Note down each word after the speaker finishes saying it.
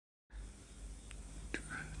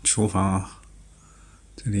厨房啊，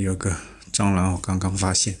这里有个蟑螂，我刚刚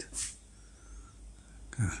发现的。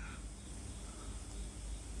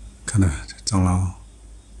看到这蟑螂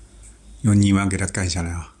用泥丸给它干下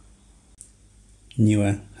来啊！泥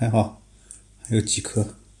丸还好，还有几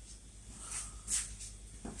颗。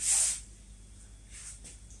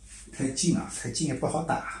太近啊，太近也不好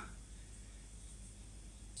打。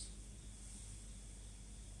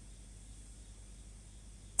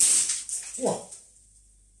哇！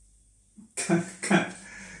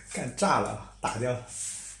干炸了，打掉了。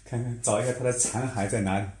看看，找一下它的残骸在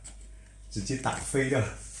哪里，直接打飞掉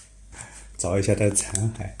了。找一下它的残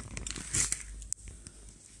骸。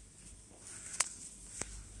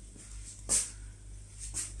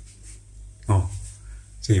哦，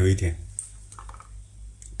这有一点，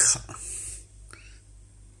卡，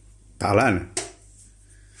打烂了，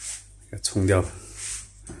给它冲掉了。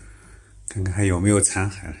看看还有没有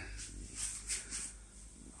残骸了。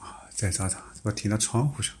再找找，我停到窗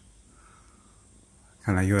户上。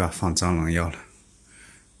看来又要放蟑螂药了。